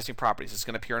 Analyzing properties is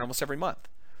going to appear in almost every month.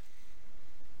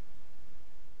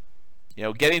 You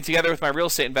know, getting together with my real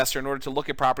estate investor in order to look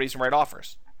at properties and write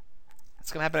offers.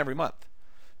 That's going to happen every month.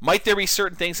 Might there be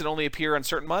certain things that only appear on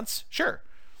certain months? Sure.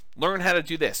 Learn how to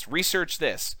do this. Research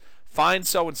this. Find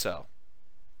so-and-so.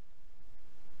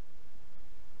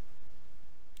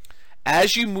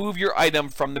 As you move your item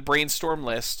from the brainstorm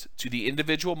list to the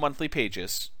individual monthly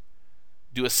pages,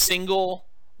 do a single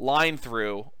line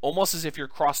through, almost as if you're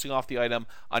crossing off the item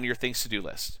on your things to do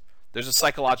list. There's a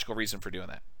psychological reason for doing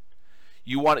that.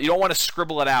 You don't want to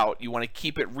scribble it out. You want to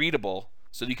keep it readable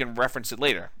so that you can reference it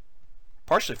later,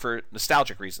 partially for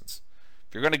nostalgic reasons.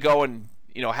 If you're going to go and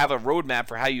have a roadmap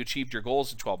for how you achieved your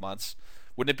goals in 12 months,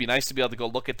 wouldn't it be nice to be able to go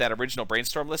look at that original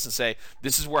brainstorm list and say,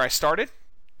 this is where I started,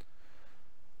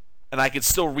 and I could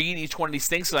still read each one of these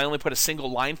things because I only put a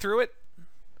single line through it?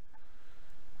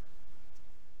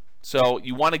 So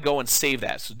you want to go and save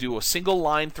that. So do a single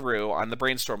line through on the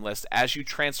brainstorm list as you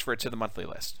transfer it to the monthly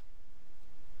list.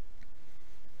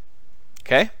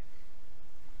 Okay?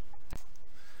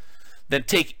 Then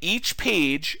take each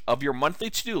page of your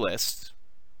monthly to-do list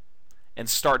and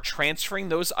start transferring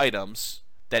those items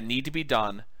that need to be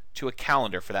done to a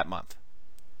calendar for that month.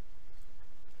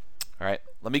 All right,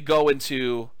 let me go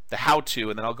into the how-to,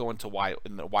 and then I'll go into why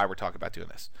we're talking about doing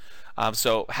this.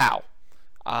 So how?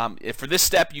 If for this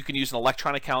step, you can use an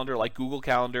electronic calendar like Google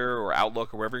Calendar or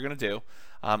Outlook or whatever you're going to do.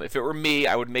 If it were me,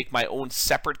 I would make my own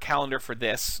separate calendar for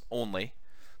this only.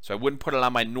 So I wouldn't put it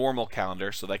on my normal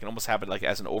calendar, so that I can almost have it like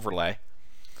as an overlay.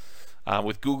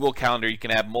 With Google Calendar, you can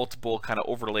have multiple kind of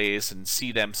overlays and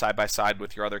see them side by side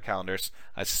with your other calendars.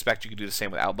 I suspect you could do the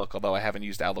same with Outlook, although I haven't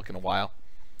used Outlook in a while.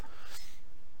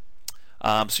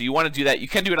 So you want to do that. You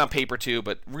can do it on paper too,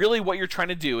 but really what you're trying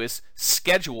to do is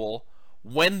schedule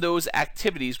when those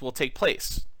activities will take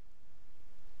place.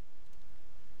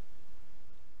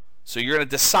 So you're going to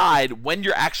decide when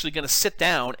you're actually going to sit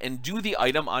down and do the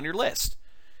item on your list.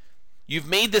 You've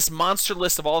made this monster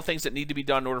list of all the things that need to be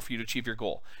done in order for you to achieve your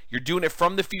goal. You're doing it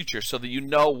from the future so that you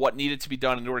know what needed to be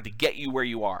done in order to get you where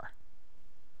you are.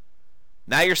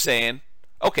 Now you're saying,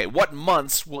 okay, what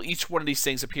months will each one of these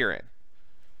things appear in?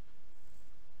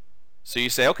 So you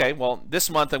say, okay, well, this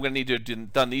month I'm going to need to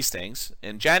have done these things.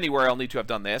 In January, I'll need to have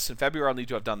done this. In February, I'll need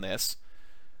to have done this.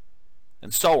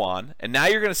 And so on. And now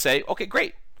you're going to say, okay,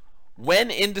 great.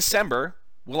 When in December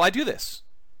will I do this?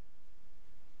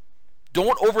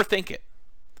 Don't overthink it,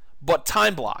 but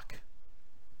time block.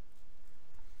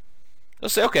 They'll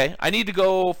say, okay, I need to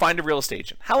go find a real estate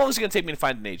agent. How long is it going to take me to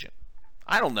find an agent?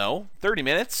 I don't know, 30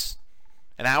 minutes?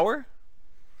 An hour?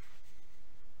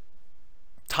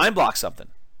 Time block something.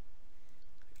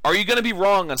 Are you going to be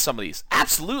wrong on some of these?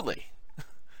 Absolutely.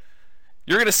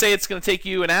 You're going to say it's going to take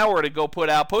you an hour to go put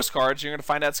out postcards. You're going to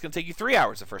find out it's going to take you 3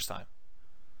 hours the first time.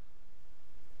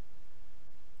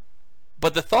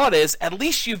 But the thought is, at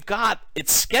least you've got it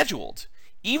scheduled.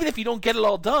 Even if you don't get it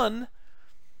all done,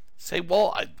 say,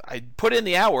 well, I put in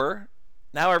the hour.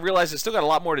 Now I realize I still got a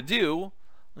lot more to do.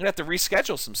 I'm going to have to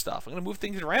reschedule some stuff. I'm going to move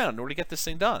things around in order to get this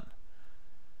thing done.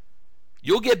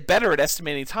 You'll get better at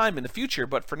estimating time in the future,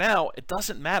 but for now, it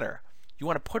doesn't matter. You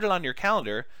want to put it on your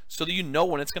calendar so that you know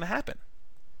when it's going to happen.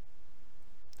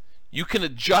 You can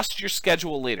adjust your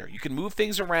schedule later. You can move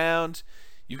things around.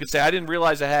 You can say, I didn't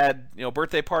realize I had a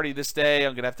birthday party this day.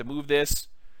 I'm going to have to move this.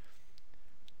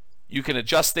 You can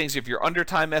adjust things if you're under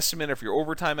time estimate or if you're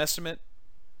over time estimate.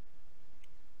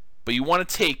 But you want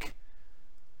to take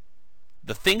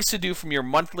the things to do from your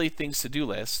monthly things to do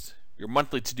list, your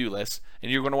monthly to-do list,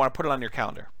 and you're going to want to put it on your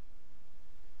calendar.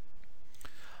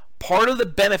 Part of the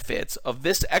benefits of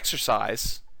this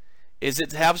exercise is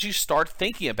it helps you start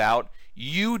thinking about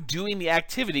you doing the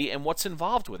activity and what's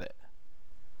involved with it.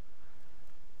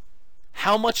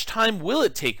 How much time will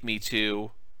it take me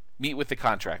to meet with the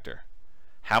contractor?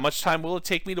 How much time will it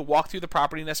take me to walk through the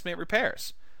property and estimate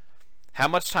repairs? How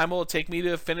much time will it take me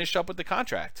to finish up with the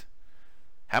contract?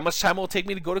 How much time will it take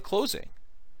me to go to closing?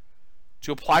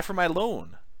 To apply for my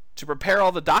loan? To prepare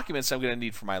all the documents I'm going to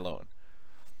need for my loan?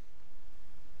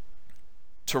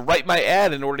 To write my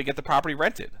ad in order to get the property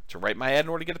rented? To write my ad in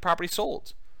order to get the property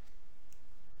sold?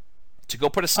 To go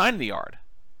put a sign in the yard?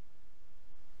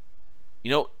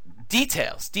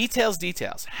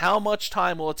 Details. How much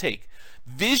time will it take?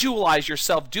 Visualize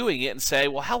yourself doing it and say,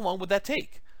 well, how long would that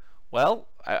take? Well,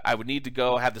 I would need to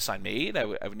go have the sign made. I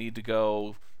would need to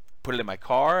go put it in my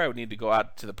car. I would need to go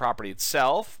out to the property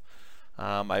itself.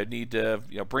 I would need to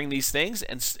bring these things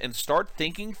and start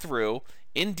thinking through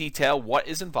in detail what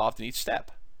is involved in each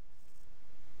step.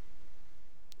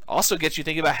 Also gets you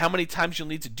thinking about how many times you'll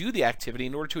need to do the activity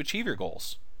in order to achieve your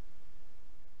goals.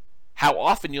 How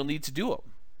often you'll need to do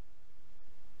them.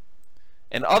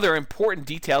 And other important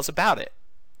details about it.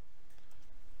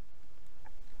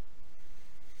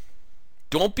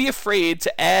 Don't be afraid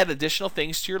to add additional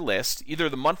things to your list, either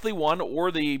the monthly one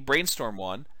or the brainstorm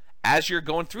one, as you're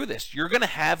going through this. You're going to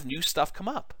have new stuff come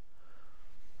up.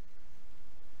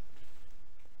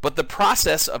 But the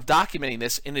process of documenting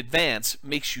this in advance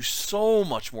makes you so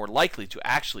much more likely to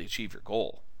actually achieve your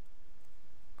goal.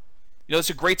 It's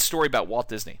a great story about Walt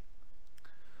Disney.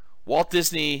 Walt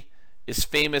Disney is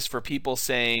famous for people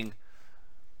saying,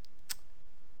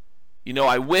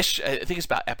 I think it's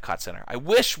about Epcot Center. I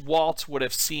wish Walt would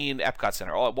have seen Epcot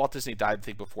Center. Walt Disney died, I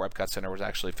think, before Epcot Center was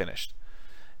actually finished.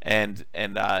 And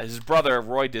his brother,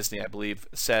 Roy Disney, I believe,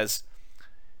 says,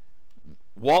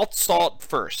 Walt saw it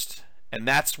first, and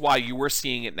that's why you were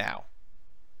seeing it now.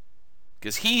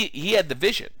 Because he had the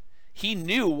vision. He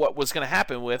knew what was going to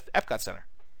happen with Epcot Center.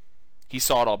 He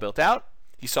saw it all built out.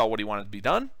 He saw what he wanted to be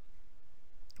done.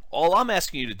 All I'm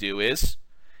asking you to do is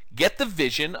get the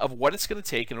vision of what it's going to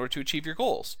take in order to achieve your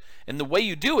goals. And the way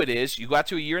you do it is you go out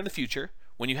to a year in the future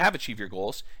when you have achieved your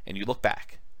goals and you look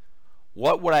back.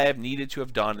 What would I have needed to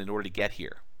have done in order to get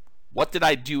here? What did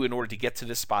I do in order to get to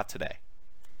this spot today?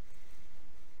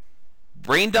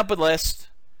 Brain dump a list,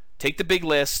 take the big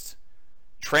list,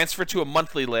 transfer to a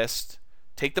monthly list,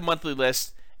 take the monthly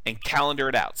list, and calendar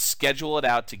it out. Schedule it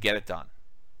out to get it done.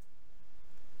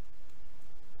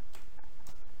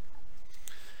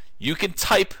 You can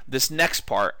type this next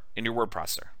part in your word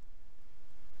processor.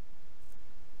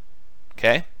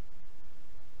 Okay?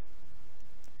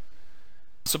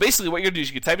 So basically what you're going to do is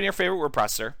you can type in your favorite word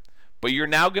processor, but you're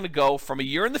now going to go from a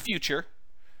year in the future.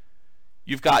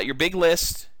 You've got your big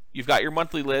list, you've got your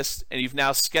monthly list, and you've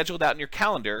now scheduled out in your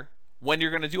calendar when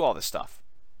you're going to do all this stuff.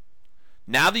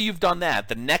 Now that you've done that,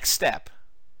 the next step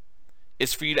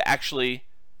is for you to actually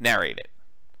narrate it.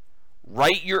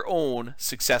 Write your own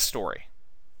success story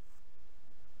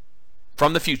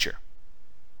from the future.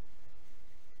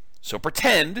 So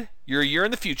pretend you're a year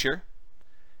in the future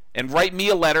and write me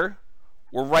a letter,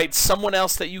 or write someone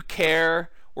else that you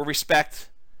care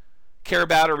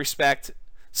about or respect,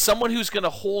 someone who's going to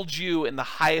hold you in the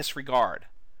highest regard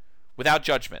without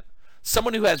judgment,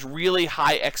 someone who has really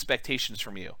high expectations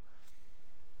from you.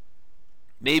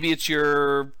 Maybe it's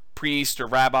your priest or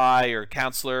rabbi or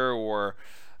counselor or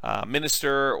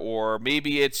minister, or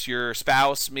maybe it's your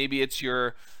spouse, maybe it's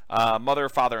your mother or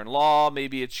father-in-law,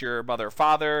 maybe it's your mother or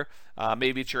father,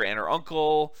 maybe it's your aunt or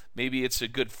uncle, maybe it's a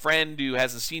good friend who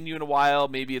hasn't seen you in a while,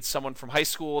 maybe it's someone from high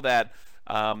school that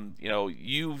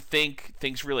you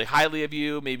thinks really highly of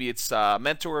you, maybe it's a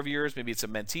mentor of yours, maybe it's a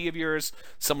mentee of yours,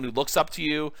 someone who looks up to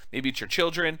you, maybe it's your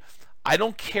children. I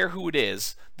don't care who it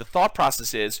is. The thought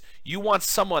process is you want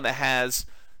someone that has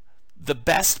the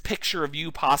best picture of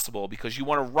you possible, because you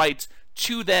want to write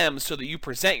to them so that you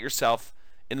present yourself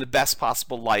in the best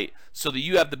possible light, so that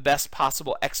you have the best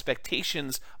possible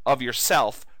expectations of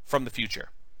yourself from the future.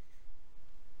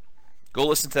 Go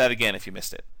listen to that again if you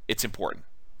missed it. It's important.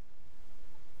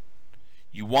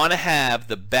 You want to have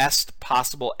the best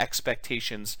possible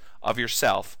expectations of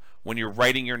yourself when you're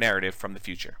writing your narrative from the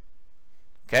future.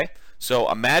 Okay?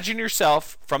 So imagine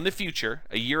yourself from the future,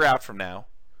 a year out from now,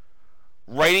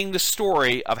 writing the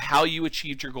story of how you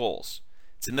achieved your goals.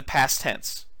 It's in the past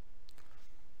tense.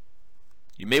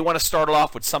 You may want to start it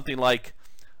off with something like,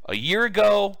 a year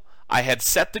ago, I had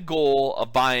set the goal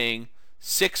of buying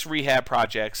 6 rehab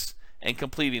projects and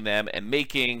completing them and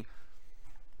making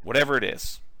whatever it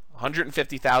is,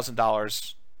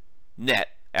 $150,000 net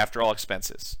after all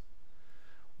expenses.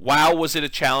 Wow, was it a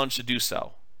challenge to do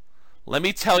so? Let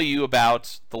me tell you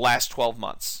about the last 12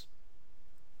 months.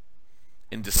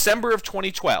 In December of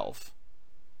 2012,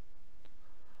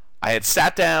 I had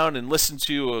sat down and listened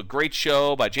to a great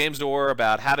show by James Orr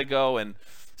about how to go and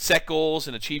set goals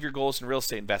and achieve your goals in real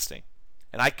estate investing.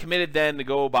 And I committed then to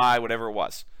go buy whatever it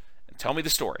was and tell me the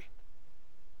story.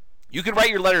 You can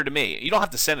write your letter to me. You don't have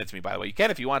to send it to me, by the way. You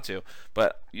can if you want to,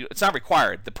 but it's not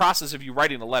required. The process of you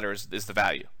writing the letter is the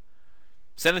value.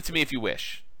 Send it to me if you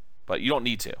wish, but you don't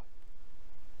need to.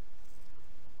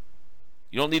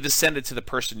 You don't need to send it to the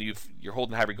person you're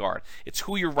holding in high regard. It's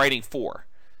who you're writing for.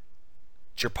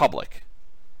 It's your public.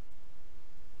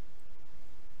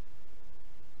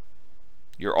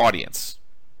 Your audience.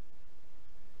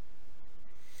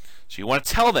 So you want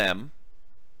to tell them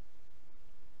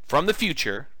from the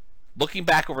future, looking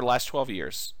back over the last 12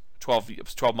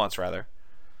 months rather,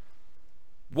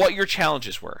 what your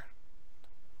challenges were.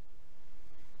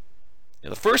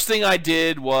 The first thing I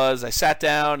did was I sat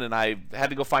down and I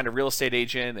had to go find a real estate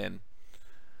agent, and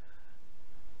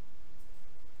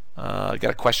I got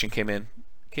a question came in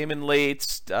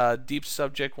late. Deep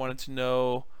subject, wanted to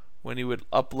know when he would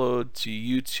upload to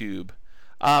YouTube.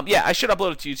 Yeah, I should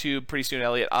upload it to YouTube pretty soon,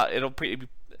 Elliot.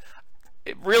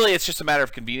 It's just a matter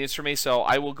of convenience for me, so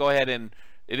I will go ahead and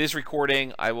it is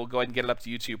recording. I will go ahead and get it up to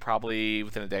YouTube probably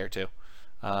within a day or two.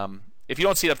 If you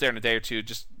don't see it up there in a day or two,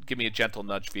 just give me a gentle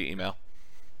nudge via email.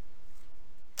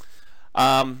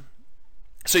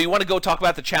 So you want to go talk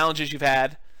about the challenges you've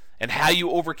had and how you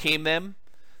overcame them.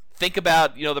 think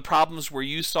about, the problems where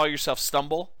you saw yourself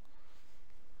stumble.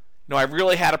 I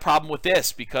really had a problem with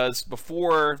this because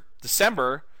before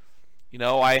December,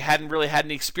 I hadn't really had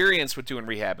any experience with doing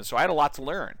rehab, and so I had a lot to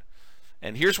learn.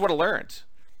 And here's what I learned.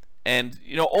 And,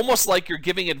 almost like you're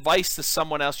giving advice to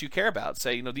someone else you care about.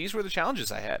 Say, these were the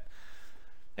challenges I had.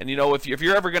 And, if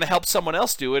you're ever going to help someone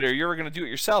else do it or you're going to do it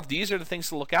yourself, these are the things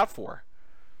to look out for.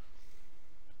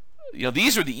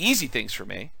 These are the easy things for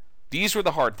me. These were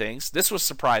the hard things. This was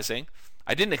surprising.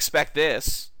 I didn't expect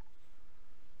this.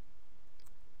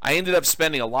 I ended up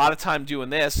spending a lot of time doing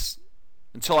this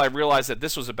until I realized that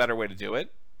this was a better way to do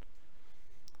it.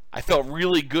 I felt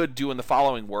really good doing the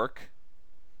following work.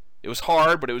 It was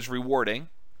hard, but it was rewarding.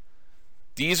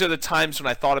 These are the times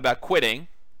when I thought about quitting,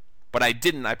 but I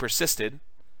didn't. I persisted.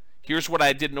 Here's what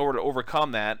I did in order to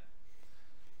overcome that.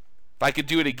 If I could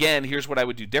do it again, here's what I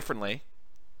would do differently.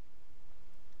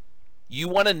 You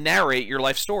want to narrate your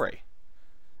life story.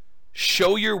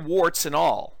 Show your warts and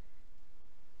all.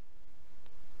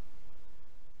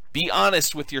 Be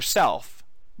honest with yourself.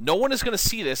 No one is going to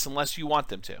see this unless you want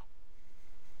them to.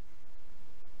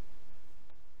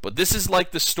 But this is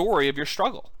like the story of your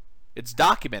struggle. It's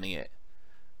documenting it.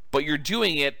 But you're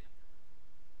doing it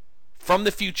from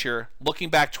the future, looking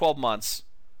back 12 months,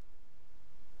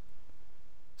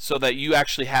 so that you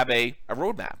actually have a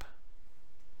roadmap.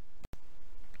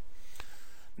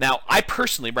 Now, I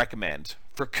personally recommend,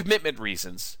 for commitment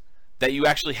reasons, that you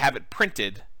actually have it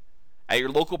printed at your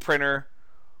local printer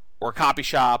or copy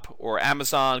shop or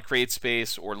Amazon,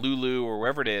 CreateSpace, or Lulu, or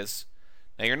wherever it is.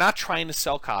 Now, you're not trying to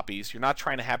sell copies. You're not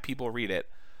trying to have people read it.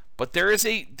 But there's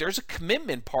a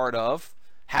commitment part of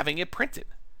having it printed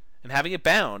and having it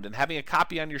bound and having a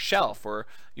copy on your shelf, or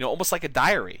almost like a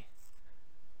diary.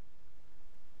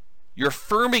 You're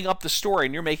firming up the story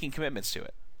and you're making commitments to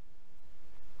it.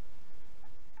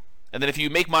 And then if you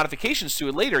make modifications to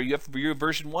it later, you have your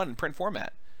version 1 in print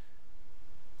format.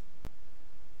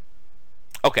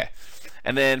 Okay.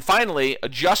 And then finally,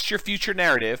 adjust your future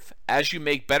narrative as you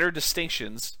make better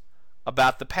distinctions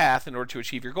about the path in order to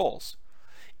achieve your goals.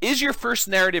 Is your first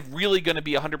narrative really going to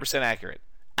be 100% accurate?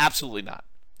 Absolutely not.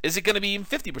 Is it going to be even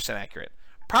 50% accurate?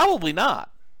 Probably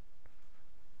not.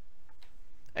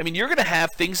 I mean, you're going to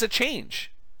have things that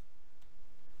change.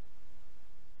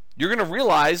 You're going to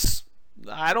realize,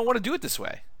 I don't want to do it this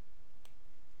way.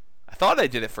 I thought I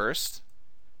did it first,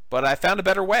 but I found a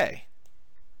better way.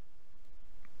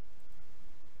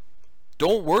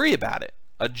 Don't worry about it.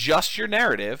 Adjust your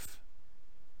narrative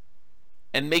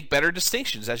and make better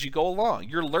distinctions as you go along.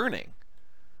 You're learning.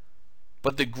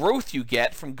 But the growth you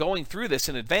get from going through this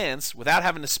in advance without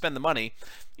having to spend the money,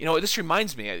 this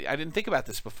reminds me, I didn't think about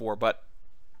this before, but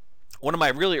one of my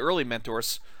really early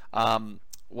mentors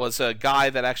was a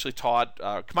guy that actually taught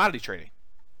commodity trading.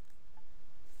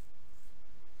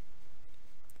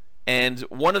 And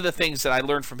one of the things that I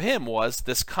learned from him was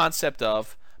this concept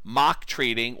of mock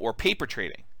trading or paper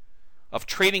trading, of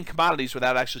trading commodities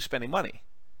without actually spending money.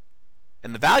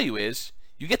 And the value is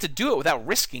you get to do it without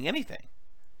risking anything.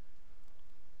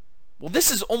 Well,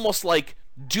 this is almost like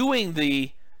doing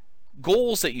the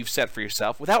goals that you've set for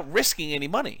yourself without risking any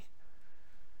money.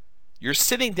 You're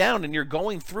sitting down and you're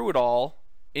going through it all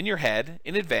in your head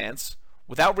in advance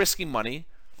without risking money,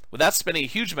 without spending a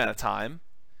huge amount of time.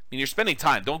 I mean, you're spending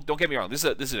time. Don't get me wrong. This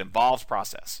is an involved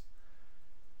process.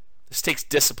 This takes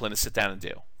discipline to sit down and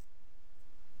do.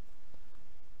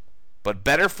 But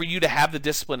better for you to have the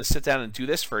discipline to sit down and do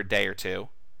this for a day or two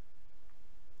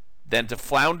than to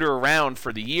flounder around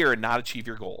for the year and not achieve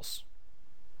your goals.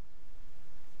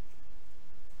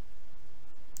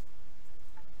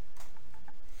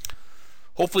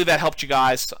 Hopefully that helped you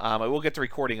guys. I will get the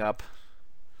recording up.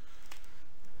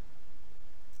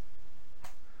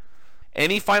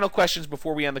 Any final questions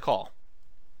before we end the call?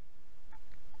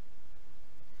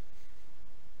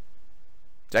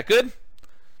 Is that good?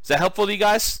 Is that helpful to you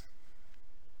guys?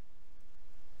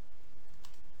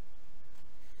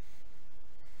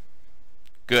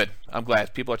 Good. I'm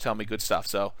glad. People are telling me good stuff.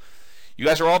 So you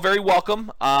guys are all very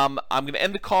welcome. I'm going to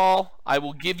end the call. I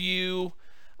will give you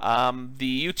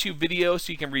the YouTube video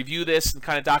so you can review this and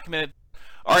kind of document it.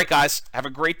 All right, guys. Have a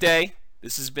great day.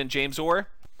 This has been James Orr.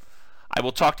 I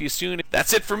will talk to you soon.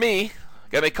 That's it for me.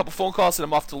 Got to make a couple phone calls and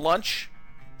I'm off to lunch.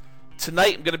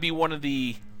 Tonight I'm going to be one of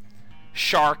the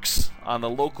sharks on the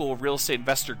local real estate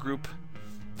investor group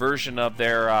version of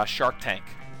their Shark Tank.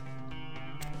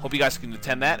 Hope you guys can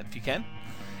attend that if you can.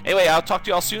 Anyway, I'll talk to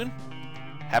you all soon.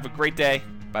 Have a great day.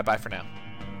 Bye-bye for now.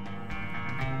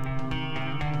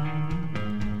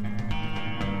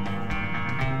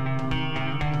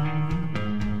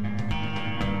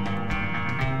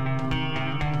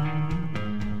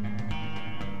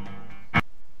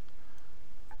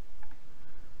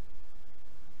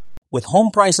 With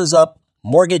home prices up,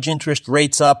 mortgage interest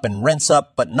rates up, and rents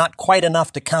up, but not quite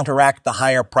enough to counteract the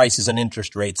higher prices and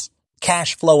interest rates,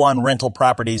 cash flow on rental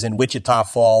properties in Wichita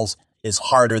Falls is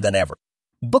harder than ever.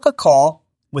 Book a call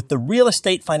with the Real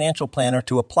Estate Financial Planner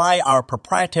to apply our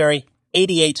proprietary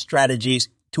 88 strategies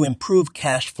to improve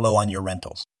cash flow on your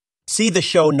rentals. See the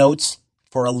show notes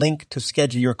for a link to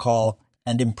schedule your call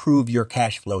and improve your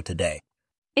cash flow today.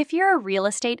 If you're a real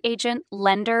estate agent,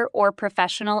 lender, or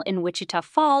professional in Wichita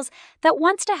Falls that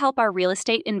wants to help our real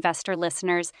estate investor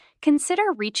listeners,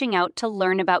 consider reaching out to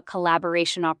learn about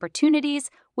collaboration opportunities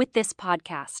with this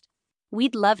podcast.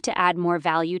 We'd love to add more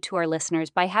value to our listeners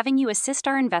by having you assist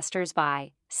our investors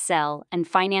buy, sell, and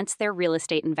finance their real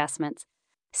estate investments.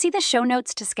 See the show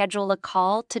notes to schedule a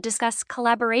call to discuss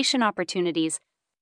collaboration opportunities